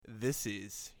This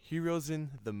is Heroes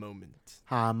in the Moment.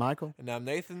 Hi, I'm Michael. And I'm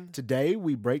Nathan. Today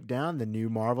we break down the new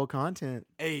Marvel content.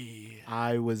 Hey.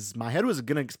 My head was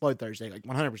gonna explode Thursday, like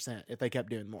 100%, if they kept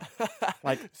doing more,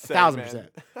 like Same, 1,000%. man.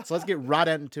 So let's get right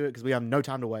into it because we have no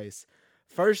time to waste.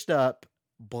 First up,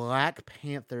 Black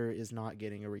Panther is not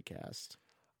getting a recast.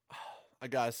 I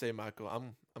gotta say, Michael,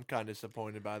 I'm kind of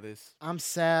disappointed by this. I'm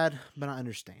sad, but I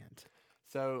understand.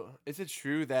 So, is it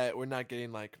true that we're not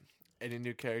getting like any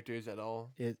new characters at all?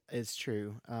 It's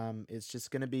true. It's just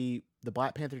gonna be the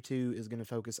Black Panther 2 is gonna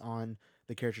focus on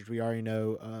the characters we already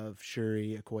know of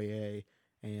Shuri, Okoye,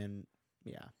 and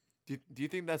yeah. Do you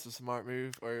think that's a smart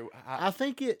move, or I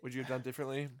think would you have done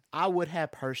differently? I would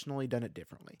have personally done it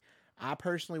differently.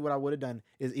 What I would have done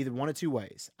is either one of two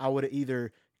ways. I would have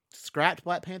either scrapped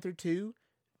Black Panther 2,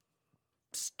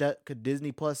 stuck a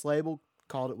Disney Plus label,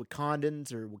 called it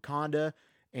Wakandans or Wakanda,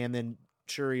 and then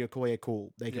Shuri, Okoye,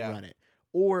 cool, they can run it.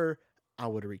 Or I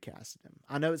would have recasted him.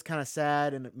 I know it's kind of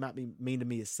sad and it might be mean to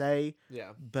me to say,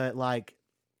 but like,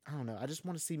 I don't know. I just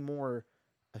want to see more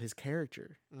of his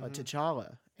character,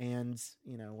 T'Challa, and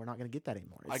we're not going to get that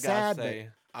anymore. It's I gotta sad, say,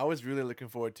 I was really looking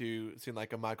forward to seeing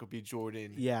like a Michael B.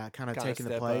 Jordan. Yeah, kind of taking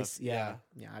the place. Yeah,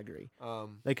 I agree.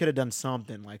 They could have done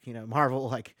something like Marvel.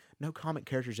 Like no comic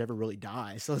characters ever really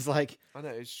die, so it's like I know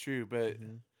it's true, but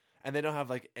and they don't have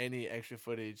like any extra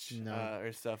footage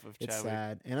or stuff of Chadwick. It's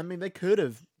sad, and I mean they could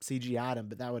have CGI'd him,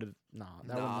 but that would have would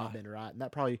not have been right, and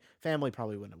that family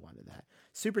probably wouldn't have wanted that.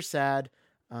 Super sad,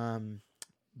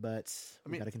 but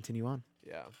we got to continue on.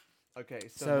 Yeah. Okay,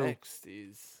 so next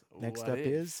is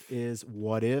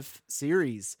What If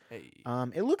series. Hey.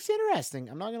 It looks interesting.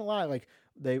 I'm not gonna lie. Like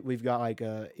we've got like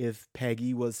if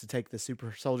Peggy was to take the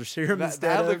super soldier serum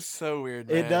instead. That looks so weird.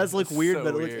 Man. It does look weird, so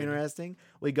but it looks interesting.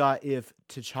 We got if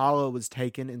T'Challa was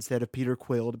taken instead of Peter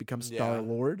Quill to become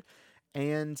Star-Lord.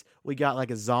 And we got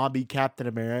like a zombie Captain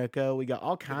America. We got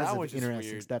all kinds of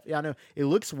interesting stuff. Yeah, I know it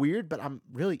looks weird, but I'm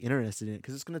really interested in it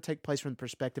because it's going to take place from the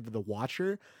perspective of the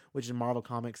Watcher, which in Marvel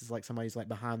Comics is like somebody's like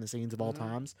behind the scenes of all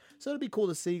times. So it'd be cool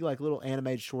to see like little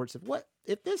animated shorts of what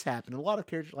if this happened. A lot of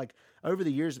characters like over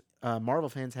the years, Marvel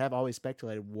fans have always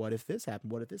speculated, what if this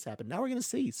happened? What if this happened? Now we're going to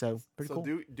see. So pretty cool.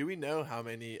 Do we know how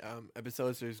many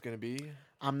episodes there's going to be?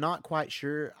 I'm not quite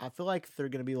sure. I feel like they're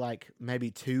going to be like maybe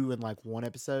 2 in like one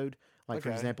episode. Like, for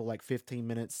example, like 15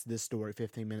 minutes this story,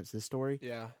 15 minutes this story.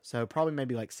 Yeah. So probably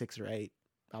maybe like 6 or 8,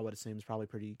 I would assume is probably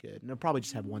pretty good. And they'll probably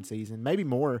just have one season, maybe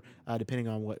more, depending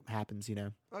on what happens,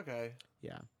 Okay.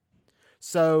 Yeah.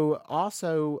 So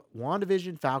also,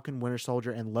 WandaVision, Falcon, Winter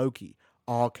Soldier, and Loki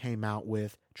all came out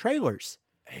with trailers.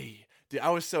 Hey, dude, I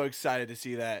was so excited to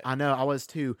see that. I know, I was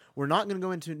too. We're not going to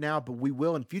go into it now, but we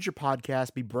will in future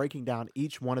podcasts be breaking down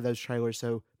each one of those trailers,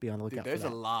 so be on the lookout for that.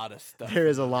 There's a lot of stuff. There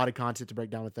is a lot of content to break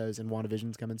down with those, and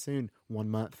WandaVision's coming soon, 1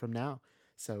 month from now.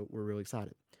 So we're really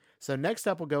excited. So next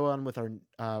up, we'll go on with our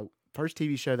first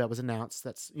TV show that was announced.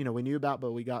 That's we knew about,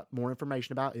 but we got more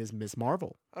information about is Ms.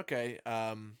 Marvel. Okay.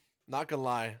 Not gonna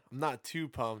lie, I'm not too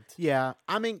pumped. Yeah,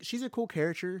 I mean she's a cool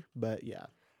character, but yeah.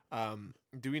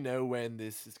 Do we know when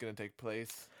this is gonna take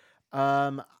place?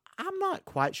 I'm not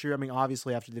quite sure. I mean,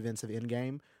 obviously after the events of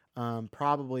Endgame.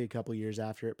 Probably a couple years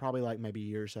after it. Probably like maybe a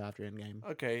year or so after Endgame.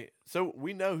 Okay, so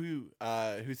we know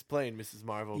who's playing Mrs.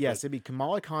 Marvel. Yes, it'd be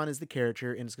Kamala Khan as the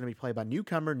character, and it's going to be played by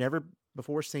newcomer, never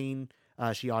before seen.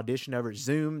 She auditioned over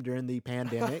Zoom during the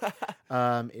pandemic.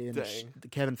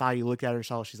 Kevin Feige looked at her and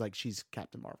saw she's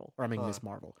Captain Marvel, or Miss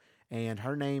Marvel. And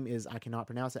her name is, I cannot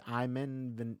pronounce it,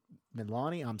 Iman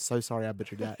Vellani. I'm so sorry I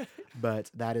butchered that. But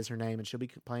that is her name, and she'll be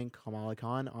playing Kamala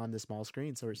Khan on the small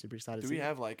screen, so we're super excited to see. Do we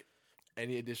have like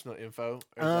any additional info?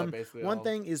 One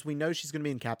thing is we know she's going to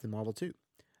be in Captain Marvel too.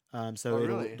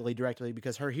 It'll lead directly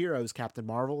because her hero is Captain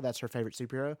Marvel. That's her favorite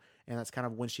superhero, and that's kind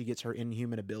of when she gets her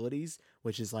inhuman abilities,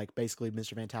 which is like basically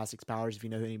Mr. Fantastic's powers. If you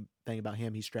know anything about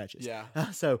him, he stretches. Yeah.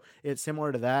 So it's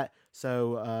similar to that.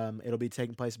 So it'll be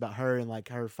taking place about her and like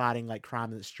her fighting like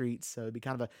crime in the streets. So it'd be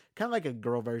kind of like a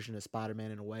girl version of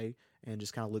Spider-Man in a way, and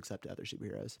just kind of looks up to other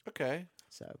superheroes. Okay.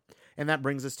 So, and that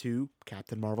brings us to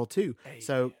Captain Marvel 2. Hey.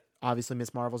 So obviously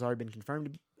Miss Marvel's already been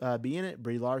confirmed to be in it.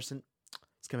 Brie Larson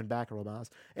is coming back,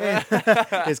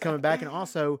 is coming back, and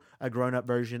also a grown-up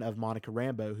version of Monica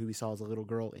Rambeau, who we saw as a little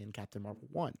girl in Captain Marvel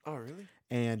 1. Oh, really?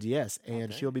 And yes,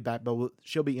 she'll be back, but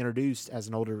she'll be introduced as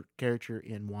an older character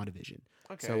in WandaVision.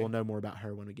 Okay. So we'll know more about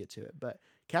her when we get to it. But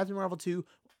Captain Marvel 2,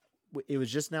 it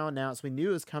was just now announced. We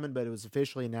knew it was coming, but it was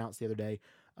officially announced the other day.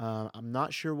 I'm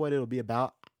not sure what it'll be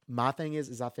about. My thing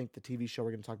is I think the TV show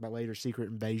we're going to talk about later, Secret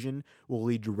Invasion, will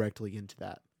lead directly into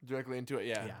that. Directly into it,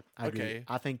 yeah. Yeah, I agree.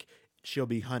 I think she'll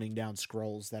be hunting down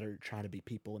Skrulls that are trying to be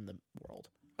people in the world.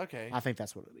 Okay. I think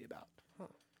that's what it'll be about. Huh.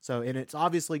 So, and it's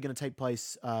obviously going to take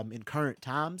place in current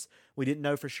times. We didn't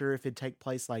know for sure if it'd take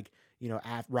place like,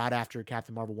 right after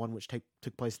Captain Marvel 1, which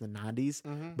took place in the 90s.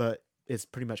 Mm-hmm. But it's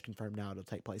pretty much confirmed now it'll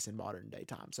take place in modern day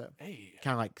time. So,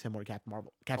 kind of like similar to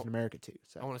Captain America 2.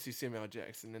 So, I want to see Samuel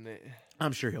Jackson in it.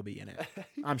 I'm sure he'll be in it.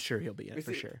 I'm sure he'll be in it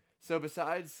for sure. So,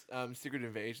 besides Secret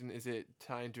Invasion, is it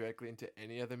tying directly into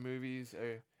any other movies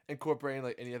or incorporating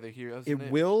like any other heroes?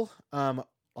 It will.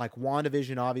 Like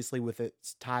WandaVision, obviously, with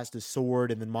its ties to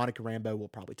Sword, and then Monica Rambeau will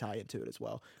probably tie into it as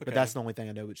well. Okay. But that's the only thing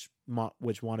I know which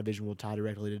WandaVision will tie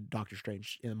directly to Doctor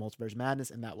Strange in the Multiverse of Madness,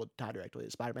 and that will tie directly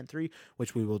to Spider-Man 3,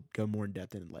 which we will go more in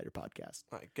depth in a later podcast.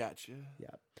 All right, gotcha. Yeah.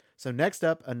 So next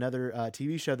up, another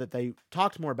TV show that they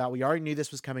talked more about. We already knew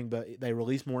this was coming, but they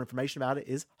released more information about it.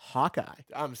 Is Hawkeye?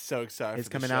 I'm so excited. It's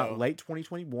coming out late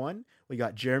 2021. We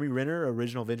got Jeremy Renner,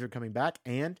 original Avenger, coming back,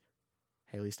 and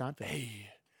Haley Steinfeld. Hey.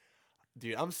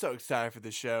 Dude, I'm so excited for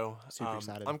this show. Super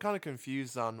excited. I'm kind of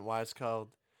confused on why it's called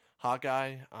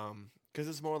Hawkeye. Because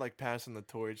it's more like passing the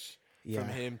torch from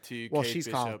him to Kate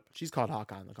Bishop. She's called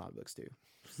Hawkeye in the comic books too.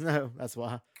 No, that's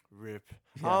why. Rip.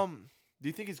 Yeah. Do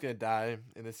you think he's gonna die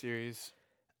in the series?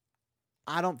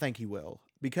 I don't think he will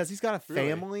because he's got a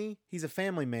family. Really? He's a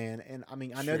family man, and I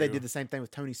mean, I know they did the same thing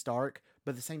with Tony Stark,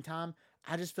 but at the same time,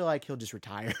 I just feel like he'll just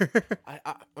retire.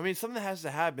 I mean, something has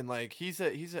to happen. Like he's an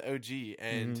OG,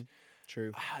 and. Mm-hmm.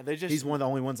 True. He's one of the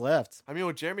only ones left. I mean,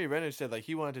 what Jeremy Renner said, like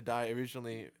he wanted to die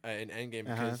originally in Endgame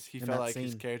because he felt like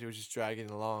his character was just dragging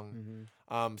along.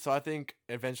 Mm-hmm. So I think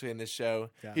eventually in this show,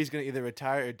 he's going to either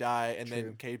retire or die, and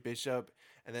then Kate Bishop,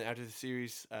 and then after the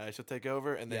series, she'll take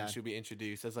over, and then she'll be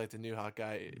introduced as like the new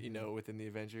Hawkeye, within the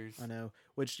Avengers. I know.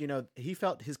 Which, he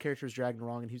felt his character was dragging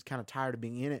along, and he was kind of tired of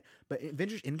being in it. But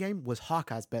Avengers Endgame was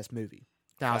Hawkeye's best movie,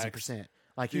 1,000%.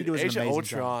 Like dude, he was Age an amazing of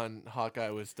Ultron job. Hawkeye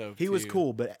was dope. He was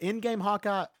cool, but in-game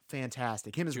Hawkeye,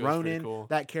 fantastic. Him as Ronin, cool.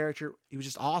 That character, he was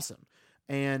just awesome.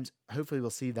 And hopefully we'll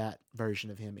see that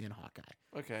version of him in Hawkeye.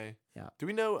 Okay. Yeah. Do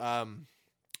we know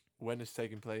when it's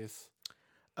taking place?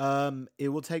 It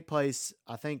will take place,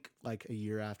 I think, like a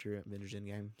year after Avengers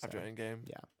Endgame. So. After Endgame?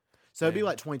 Yeah. So it'd be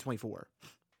like 2024.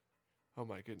 Oh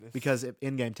my goodness. Because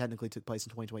Endgame technically took place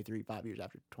in 2023, 5 years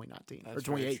after 2019. That's or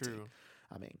 2018. Very true.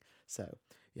 I mean, so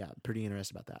yeah, pretty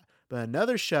interested about that. But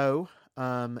another show,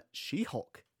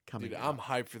 She-Hulk coming out. I'm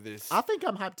hyped for this. I think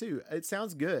I'm hyped too. It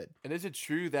sounds good. And is it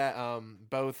true that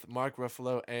both Mark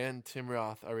Ruffalo and Tim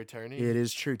Roth are returning? It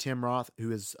is true. Tim Roth,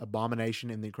 who is Abomination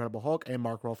in The Incredible Hulk, and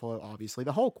Mark Ruffalo, obviously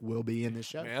the Hulk, will be in this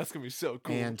show. Man, that's going to be so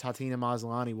cool. And Tatiana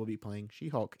Maslany will be playing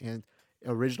She-Hulk. And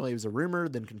originally it was a rumor,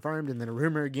 then confirmed, and then a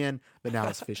rumor again, but now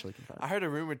it's officially confirmed. I heard a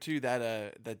rumor too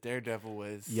that that Daredevil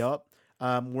was. Yep.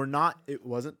 It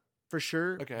wasn't for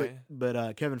sure. Okay.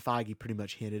 But Kevin Feige pretty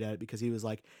much hinted at it because he was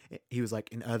like,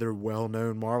 and other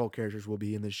well-known Marvel characters will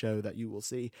be in the show that you will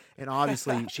see. And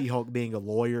obviously She-Hulk being a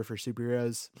lawyer for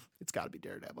superheroes, it's got to be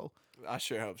Daredevil. I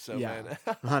sure hope so, man.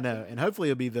 I know. And hopefully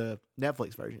it'll be the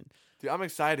Netflix version. Dude, I'm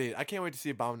excited. I can't wait to see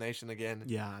Abomination again.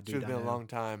 Yeah, dude. It's been a long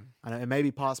time. I know. And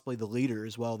maybe possibly the leader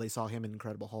as well. They saw him in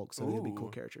Incredible Hulk, so it'll be a cool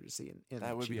character to see in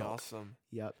that would She-Hulk. be awesome.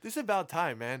 Yep. This is about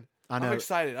time, man. I know. I'm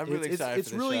excited. I'm really excited It's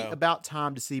for this really show. about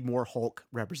time to see more Hulk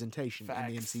representation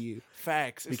in the MCU.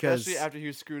 Facts. Because especially after he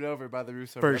was screwed over by the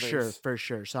Russo brothers. For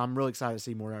sure. So I'm really excited to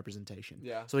see more representation.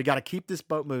 Yeah. So we got to keep this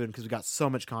boat moving because we got so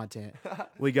much content.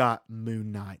 We got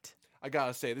Moon Knight. I got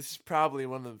to say, this is probably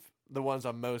one of the ones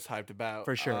I'm most hyped about.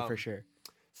 For sure.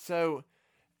 So,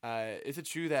 is it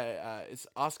true that it's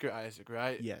Oscar Isaac,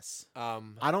 right? Yes.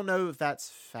 I don't know if that's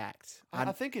fact.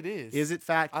 I think it is. Is it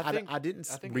fact? I didn't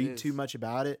read too much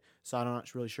about it, so I'm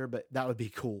not really sure, but that would be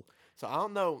cool. So I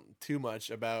don't know too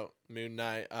much about Moon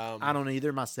Knight. I don't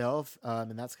either myself,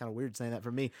 and that's kind of weird saying that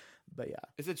for me. But yeah.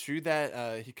 Is it true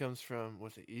that he comes from,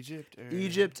 was it Egypt?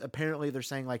 Egypt, apparently they're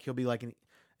saying like he'll be like an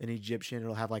Egyptian.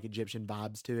 It'll have like Egyptian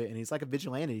vibes to it, and he's like a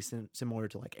vigilante similar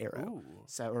to like Arrow,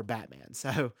 or Batman. So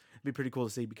it'd be pretty cool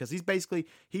to see because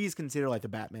he's considered like the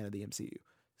Batman of the MCU.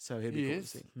 So it'd be cool to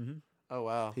see. Mm-hmm. Oh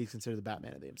wow, he's considered the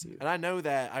Batman of the MCU. And I know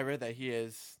that I read that he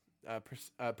has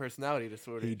personality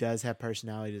disorder. He does have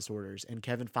personality disorders, and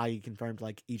Kevin Feige confirmed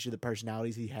like each of the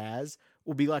personalities he has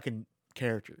will be like a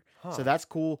character. So that's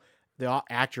cool. The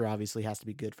actor obviously has to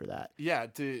be good for that. Yeah,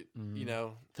 to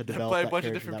develop play a bunch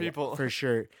of different people for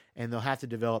sure, and they'll have to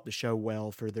develop the show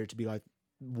well for there to be like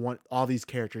all these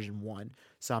characters in one.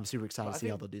 So I'm super excited to see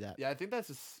how they'll do that. Yeah, I think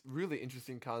that's a really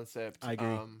interesting concept. I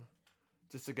agree.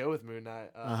 Just to go with Moon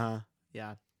Knight.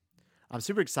 Yeah, I'm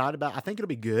super excited about it. I think it'll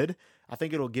be good. I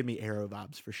think it'll give me Arrow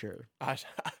vibes for sure. I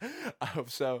hope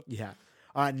so. Yeah.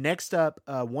 All right. Next up,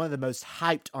 one of the most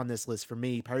hyped on this list for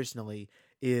me personally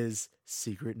is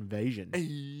Secret Invasion.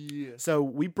 Hey. So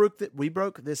we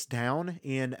broke this down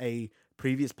in a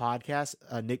previous podcast,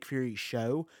 Nick Fury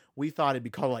show. We thought it'd be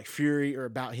called like Fury or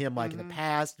about him like in the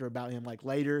past or about him like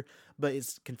later, but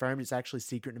it's confirmed it's actually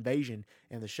Secret Invasion.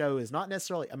 And the show is not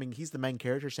necessarily, I mean, he's the main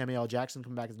character, Samuel L. Jackson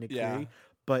coming back as Nick Fury,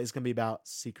 but it's going to be about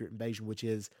Secret Invasion, which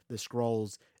is the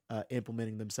Skrulls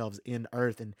implementing themselves in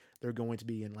Earth, and they're going to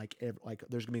be in like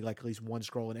there's going to be like at least one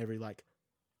Skrull in every like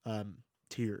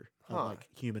tier of like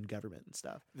human government and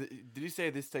stuff. Did you say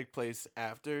this take place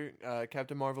after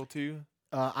Captain Marvel 2?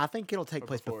 I think it'll take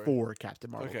place before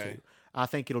Captain Marvel 2. I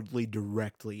think it'll lead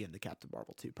directly into Captain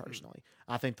Marvel 2, personally.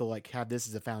 I think they'll like have this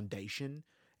as a foundation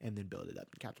and then build it up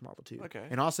in Captain Marvel 2. Okay.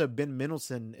 And also Ben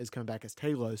Mendelsohn is coming back as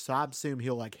Talos, so I assume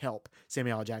he'll like help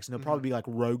Samuel L. Jackson. There'll probably be like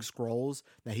rogue Skrulls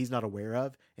that he's not aware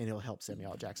of, and he'll help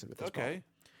Samuel L. Jackson with this problem.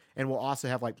 And we'll also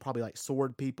have like probably like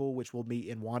sword people, which will meet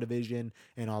in WandaVision,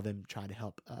 and all them trying to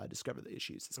help discover the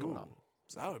issues that's going on.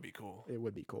 So that would be cool. It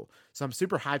would be cool. So I'm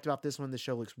super hyped about this one. The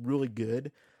show looks really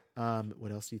good.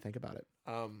 What else do you think about it?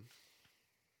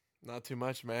 Not too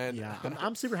much, man. Yeah,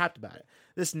 I'm super hyped about it.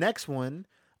 This next one,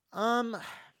 I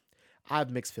have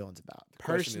mixed feelings about.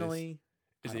 Personally,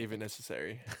 is it even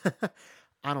necessary?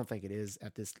 I don't think it is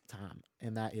at this time,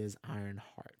 and that is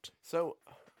Ironheart. So,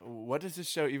 what does this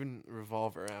show even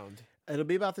revolve around? It'll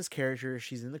be about this character.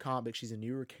 She's in the comic. She's a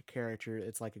newer character.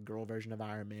 It's like a girl version of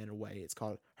Iron Man in a way.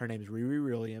 Her name is Riri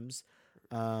Williams.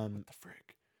 What the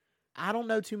frick? I don't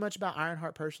know too much about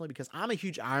Ironheart personally because I'm a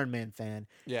huge Iron Man fan.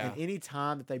 Yeah. And any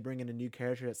time that they bring in a new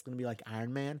character that's going to be like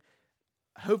Iron Man,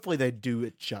 hopefully they do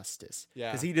it justice.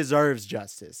 Yeah. Because he deserves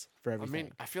justice for everything. I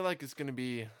mean, I feel like it's going to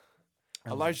be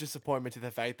a large disappointment to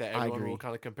the fact that everyone will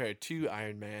kind of compare it to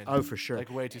Iron Man. Oh, for sure.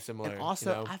 Like way too similar. And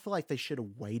also, I feel like they should have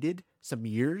waited some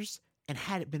years and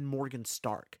had it been Morgan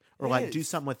Stark or like do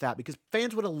something with that because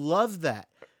fans would have loved that.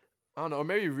 I don't know. Or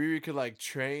maybe Riri could like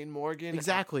train Morgan.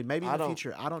 Exactly. Maybe in the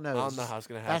future. I don't know. I don't know how it's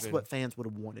going to happen. That's what fans would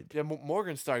have wanted. Yeah,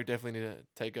 Morgan Stark definitely need to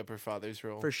take up her father's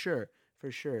role. For sure.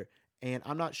 For sure. And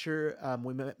I'm not sure.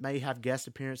 We may have guest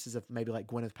appearances of maybe like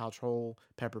Gwyneth Paltrow,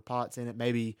 Pepper Potts in it.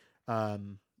 Maybe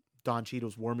Don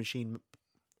Cheadle's War Machine.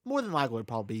 More than likely would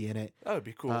probably be in it. That would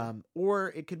be cool. Or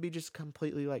it could be just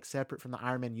completely like separate from the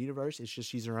Iron Man universe. It's just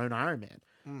she's her own Iron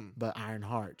Man, but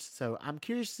Ironheart. So I'm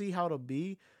curious to see how it'll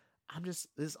be.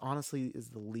 This honestly is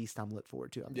the least I'm looking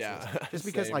forward to. Just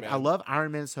because Same, like man. I love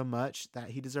Iron Man so much that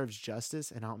he deserves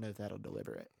justice, and I don't know if that'll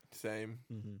deliver it. Same.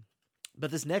 Mm-hmm.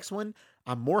 But this next one,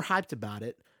 I'm more hyped about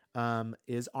it.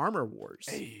 Is Armor Wars?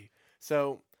 Hey,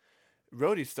 so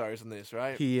Rhodey stars in this,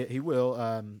 right? He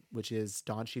will. Which is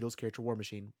Don Cheadle's character, War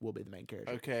Machine, will be the main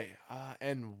character. Okay.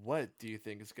 And what do you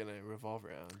think is gonna revolve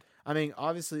around? I mean,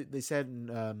 obviously they said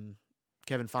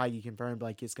Kevin Feige confirmed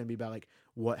like it's going to be about like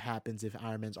what happens if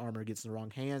Iron Man's armor gets in the wrong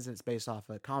hands, and it's based off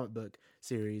a comic book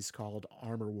series called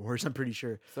Armor Wars. I'm pretty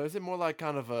sure. So is it more like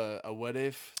kind of a what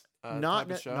if? Not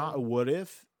a what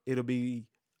if. It'll be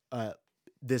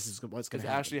this is what's going to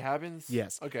happen. It actually happens.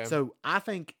 Yes. Okay. So I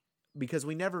think because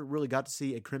we never really got to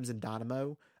see a Crimson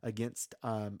Dynamo against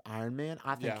Iron Man,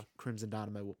 I think Crimson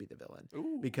Dynamo will be the villain.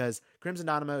 Ooh. Because Crimson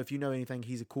Dynamo, if you know anything,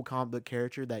 he's a cool comic book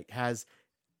character that has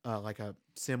like a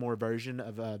similar version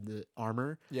of the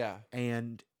armor. Yeah.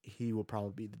 And he will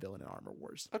probably be the villain in Armor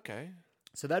Wars. Okay.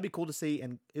 So that'd be cool to see,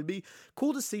 and it'd be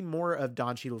cool to see more of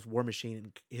Don Cheadle's War Machine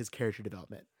and his character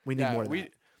development. We need more of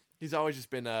that. He's always just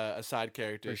been a side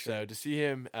character, so to see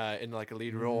him in like a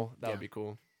lead role, that would be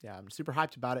cool. Yeah, I'm super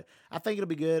hyped about it. I think it'll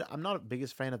be good. I'm not the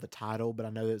biggest fan of the title, but I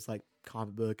know it's like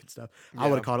comic book and stuff. Yeah. I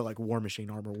would have called it like War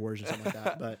Machine Armor Wars or something like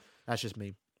that, but that's just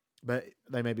me. But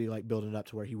they may be like building it up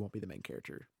to where he won't be the main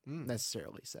character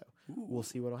necessarily. So we'll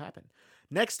see what'll happen.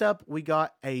 Next up, we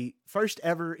got a first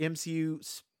ever MCU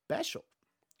special.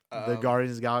 The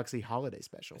Guardians of the Galaxy Holiday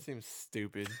Special. That seems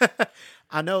stupid.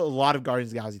 I know a lot of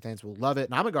Guardians of the Galaxy fans will love it,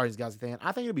 and I'm a Guardians of the Galaxy fan.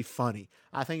 I think it'll be funny.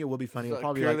 I think it will be funny. It'll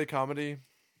probably purely comedy?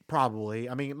 Probably.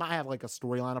 I mean, it might have like a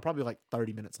storyline. It'll probably be like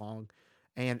 30 minutes long.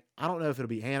 And I don't know if it'll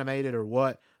be animated or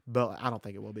what, but I don't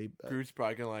think it will be. Groot's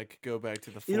probably going to like go back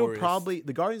to the forest. It'll probably,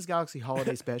 the Guardians of the Galaxy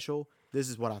Holiday Special, this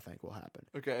is what I think will happen.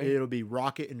 Okay. It'll be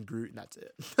Rocket and Groot, and that's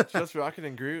it. Just Rocket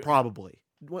and Groot? Probably.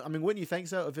 I mean, wouldn't you think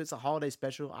so? If it's a holiday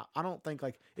special, I don't think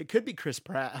like it could be Chris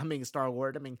Pratt. I mean,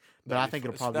 Star-Lord. I mean, but I think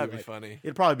it'll probably that'd be funny.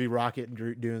 It'll probably be Rocket and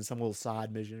Groot doing some little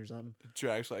side mission or something.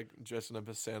 Drax like dressing up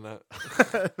as Santa.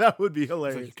 That would be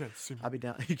hilarious. Like, you can't see me. I'll be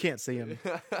down. You can't see him.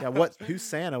 Yeah. Who's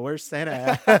Santa? Where's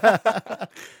Santa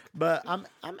at? But I'm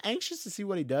anxious to see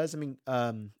what he does. I mean,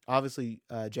 obviously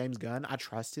James Gunn. I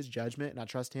trust his judgment and I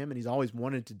trust him, and he's always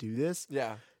wanted to do this.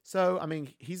 Yeah. So I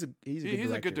mean, he's a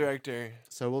good director.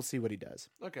 So we'll see what he does.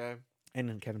 Okay. And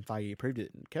then Kevin Feige approved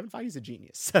it. And Kevin Feige's a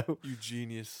genius. So you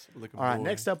genius looking all right, boy.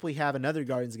 next up we have another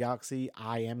Guardians of the Galaxy,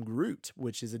 I Am Groot,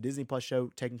 which is a Disney Plus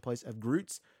show taking place of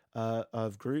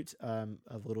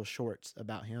little shorts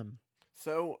about him.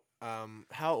 So,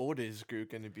 how old is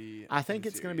Groot going to be? I think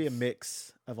it's going to be a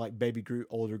mix of like baby Groot,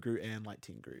 older Groot, and like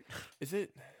teen Groot. Is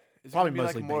it probably gonna be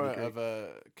mostly like more Groot. of a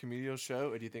comedial show,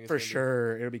 or do you think it's for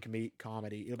sure it'll be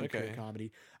comedy? It'll be okay.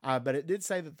 comedy. But it did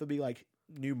say that there'll be like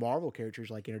new Marvel characters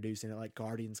like introduced in it, like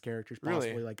Guardians characters,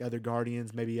 possibly really? like other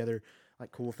Guardians, maybe other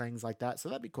like cool things like that. So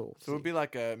that'd be cool. So it'd be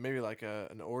like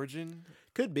an origin.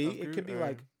 Could be. It could be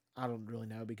like. I don't really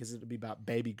know because it'll be about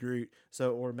baby Groot.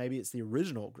 So, or maybe it's the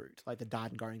original Groot, like the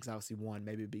died in Guardians of the Galaxy 1.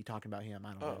 Maybe it'd be talking about him.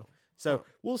 I don't know. So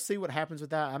we'll see what happens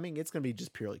with that. I mean, it's going to be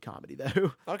just purely comedy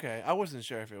though. Okay. I wasn't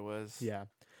sure if it was. Yeah.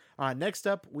 All right. Next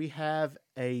up, we have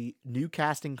a new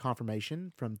casting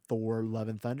confirmation from Thor: Love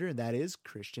and Thunder, and that is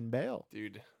Christian Bale.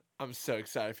 Dude, I'm so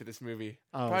excited for this movie.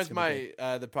 Oh, probably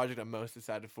the project I'm most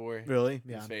excited for. Really?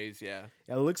 Yeah. This phase, yeah.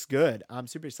 It looks good. I'm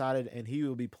super excited, and he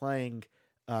will be playing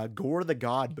Gore the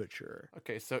God Butcher.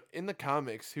 Okay, so in the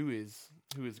comics, who is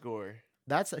Gore?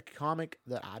 That's a comic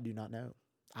that I do not know.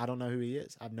 I don't know who he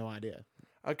is. I have no idea.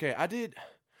 Okay, I did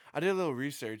a little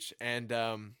research, and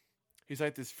he's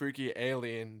like this freaky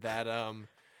alien that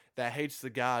hates the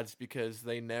gods because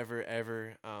they never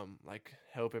ever like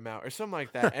help him out or something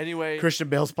like that. Anyway, Christian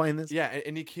Bale's playing this. Yeah,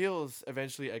 and he kills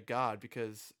eventually a god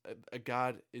because a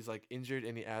god is like injured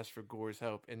and he asks for Gore's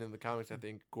help, and in the comics, I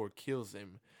think Gore kills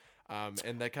him.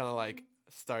 And that kind of like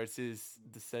starts his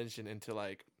dissension into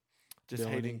like just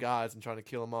hating gods and trying to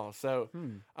kill them all. So,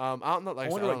 I don't know. Like, I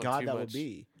wonder what god that would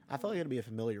be. I feel like it'd be a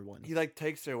familiar one. He like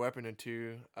takes their weapon or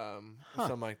two,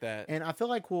 something like that. And I feel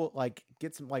like we'll like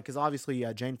get some like because obviously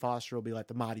Jane Foster will be like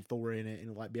the mighty Thor in it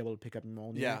and like be able to pick up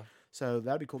Mjolnir. Yeah. So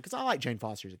that'd be cool because I like Jane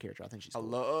Foster as a character. I think she's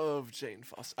cool. I love Jane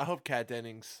Foster. I hope Kat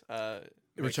Dennings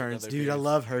returns. Dude, I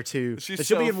love her too.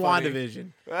 She'll be in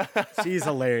WandaVision. She's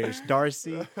hilarious.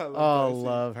 Darcy.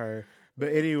 Love her.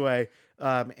 But anyway,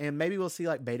 and maybe we'll see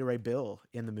like Beta Ray Bill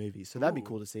in the movie. So that'd be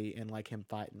cool to see and like him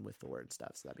fighting with Thor and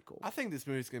stuff. So that'd be cool. I think this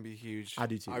movie's gonna be huge. I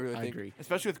do too. I really agree.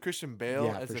 Especially with Christian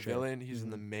Bale as a villain. He's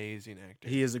an amazing actor.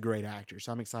 He is a great actor.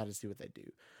 So I'm excited to see what they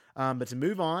do. But to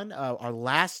move on, our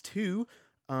last two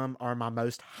are my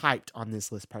most hyped on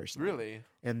this list personally. Really?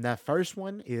 And the first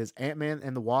one is Ant-Man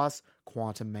and the Wasp: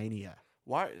 Quantumania.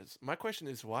 My question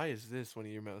is, why is this one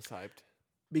of your most hyped?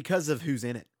 Because of who's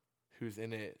in it. Who's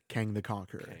in it? Kang the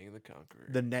Conqueror. Kang the Conqueror.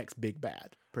 The next big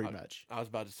bad, pretty much. I was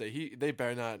about to say they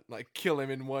better not like kill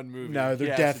him in one movie. No,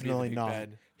 they're definitely not.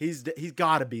 Bad. He's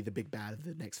got to be the big bad of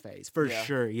the next phase for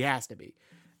sure. He has to be.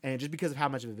 And just because of how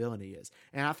much of a villain he is.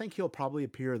 And I think he'll probably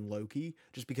appear in Loki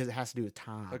just because it has to do with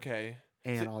time. Okay.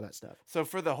 And all that stuff. So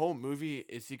for the whole movie,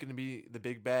 is he going to be the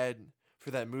big bad for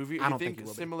that movie? Or I don't think he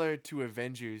will similar to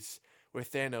Avengers where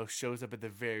Thanos shows up at the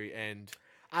very end?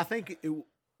 I think it will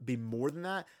be more than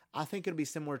that. I think it'll be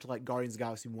similar to like Guardians of the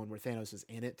Galaxy 1 where Thanos is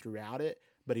in it throughout it,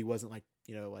 but he wasn't like,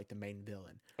 like the main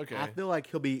villain. Okay. I feel like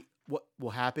what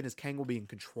will happen is Kang will be in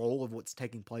control of what's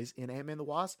taking place in Ant-Man and the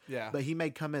Wasp. Yeah. But he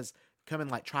may come and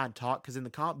like try and talk because in the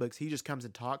comic books he just comes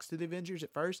and talks to the Avengers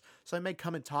at first, so he may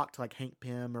come and talk to like Hank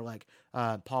Pym or like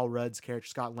Paul Rudd's character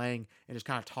Scott Lang and just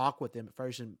kind of talk with them at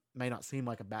first and may not seem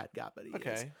like a bad guy, but he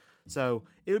is. So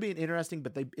it'll be an interesting,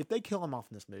 but if they kill him off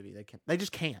in this movie, they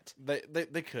just can't.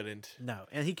 They couldn't. No,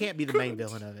 and he can't be the main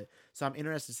villain of it. So I'm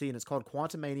interested to see, and it's called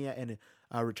Quantumania, and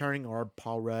returning are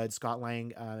Paul Rudd, Scott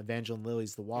Lang, Evangeline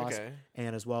Lilly's the Wasp,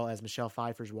 and as well as Michelle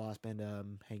Pfeiffer's Wasp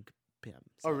and Hank Pym.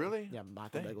 So, oh, really? Yeah,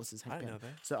 Michael Douglas is Hank Pym. I know that.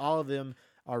 So all of them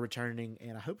are returning,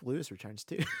 and I hope Lewis returns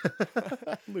too.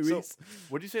 Luis. So,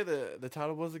 what did you say the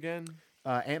title was again?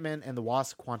 Ant-Man and the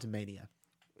Wasp: Quantumania.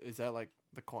 Is that like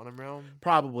the quantum realm?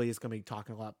 Probably it's going to be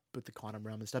talking a lot with the quantum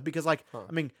realm and stuff because, I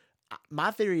mean, my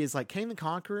theory is like Kang the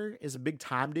Conqueror is a big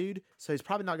time dude, so he's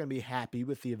probably not going to be happy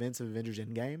with the events of Avengers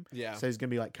Endgame. Yeah. So he's going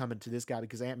to be like coming to this guy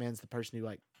because Ant-Man's the person who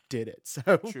like did it.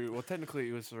 So true. Well, technically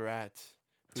it was the rat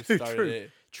who started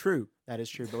it. True. That is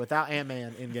true. But without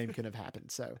Ant-Man, Endgame couldn't have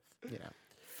happened. So,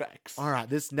 Facts. All right.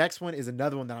 This next one is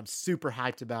another one that I'm super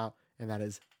hyped about, and that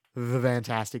is the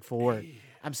Fantastic Four. Hey.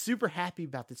 I'm super happy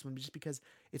about this one just because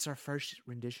it's our first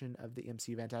rendition of the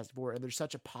MCU Fantastic Four, and they're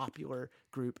such a popular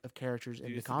group of characters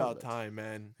in the comic books. It's about time,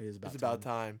 man. It is about about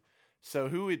time. So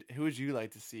who would you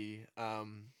like to see?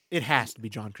 It has to be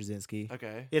John Krasinski.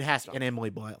 Okay. It has to, and Emily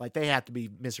Blunt. Like they have to be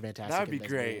Mr. Fantastic. That would be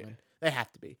great. They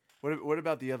have to be. What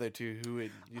about the other two? Who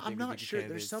would you think? I'm not sure.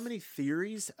 There's so many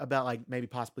theories about like maybe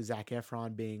possibly Zac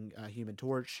Efron being Human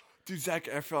Torch. Dude, Zac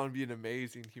Efron would be an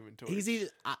amazing Human Torch. He's either,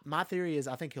 my theory is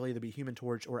I think he'll either be Human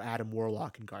Torch or Adam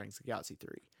Warlock in Guardians of the Galaxy 3.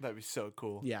 That'd be so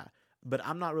cool. Yeah. but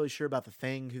I'm not really sure about the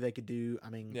Thing, who they could do. I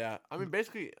mean,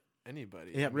 basically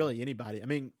anybody. Yeah, really anybody. I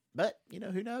mean, but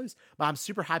who knows? But I'm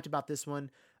super hyped about this one.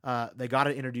 They got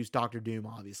to introduce Doctor Doom.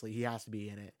 Obviously, he has to be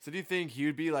in it. So do you think he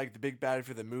would be like the big bad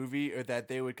for the movie, or that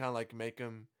they would kind of like make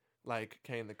him like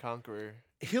Kang the Conqueror?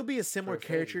 He'll be a similar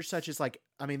character, such as like,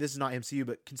 I mean, this is not MCU,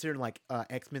 but considering like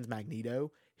X-Men's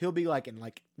Magneto, he'll be like in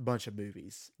like a bunch of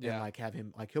movies. Yeah. And like have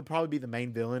him, like he'll probably be the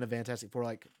main villain of Fantastic Four,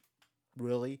 like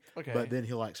really. Okay. But then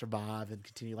he'll like survive and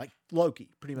continue like Loki,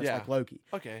 pretty much like Loki.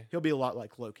 Okay. He'll be a lot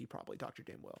like Loki, probably Dr.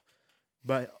 Doom will.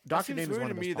 But Dr. Doom is one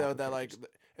of the most though that like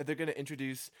if they're gonna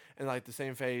introduce in like the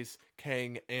same phase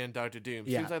Kang and Dr. Doom,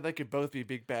 seems like they could both be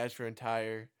big bads for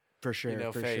entire. For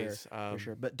sure, phase. For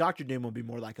sure. But Dr. Doom will be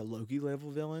more like a Loki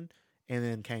level villain, and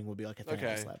then Kang will be like a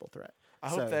Thanos level threat.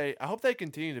 I hope they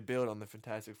continue to build on the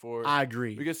Fantastic Four. I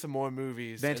agree. We get some more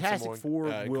movies. Fantastic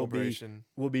Four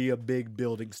will be a big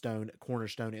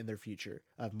cornerstone in their future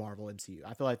of Marvel MCU.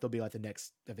 I feel like they'll be like the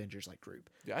next Avengers like group.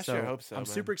 Yeah, I sure hope so. I'm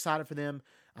super excited for them.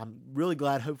 I'm really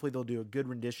glad. Hopefully they'll do a good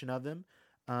rendition of them.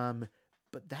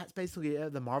 But that's basically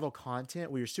it, the Marvel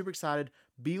content. We are super excited.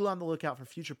 Be on the lookout for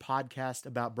future podcasts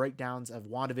about breakdowns of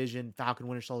WandaVision, Falcon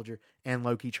Winter Soldier, and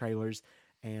Loki trailers.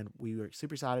 And we were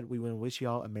super excited. We want to wish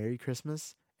y'all a Merry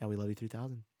Christmas, and we love you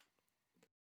 3000.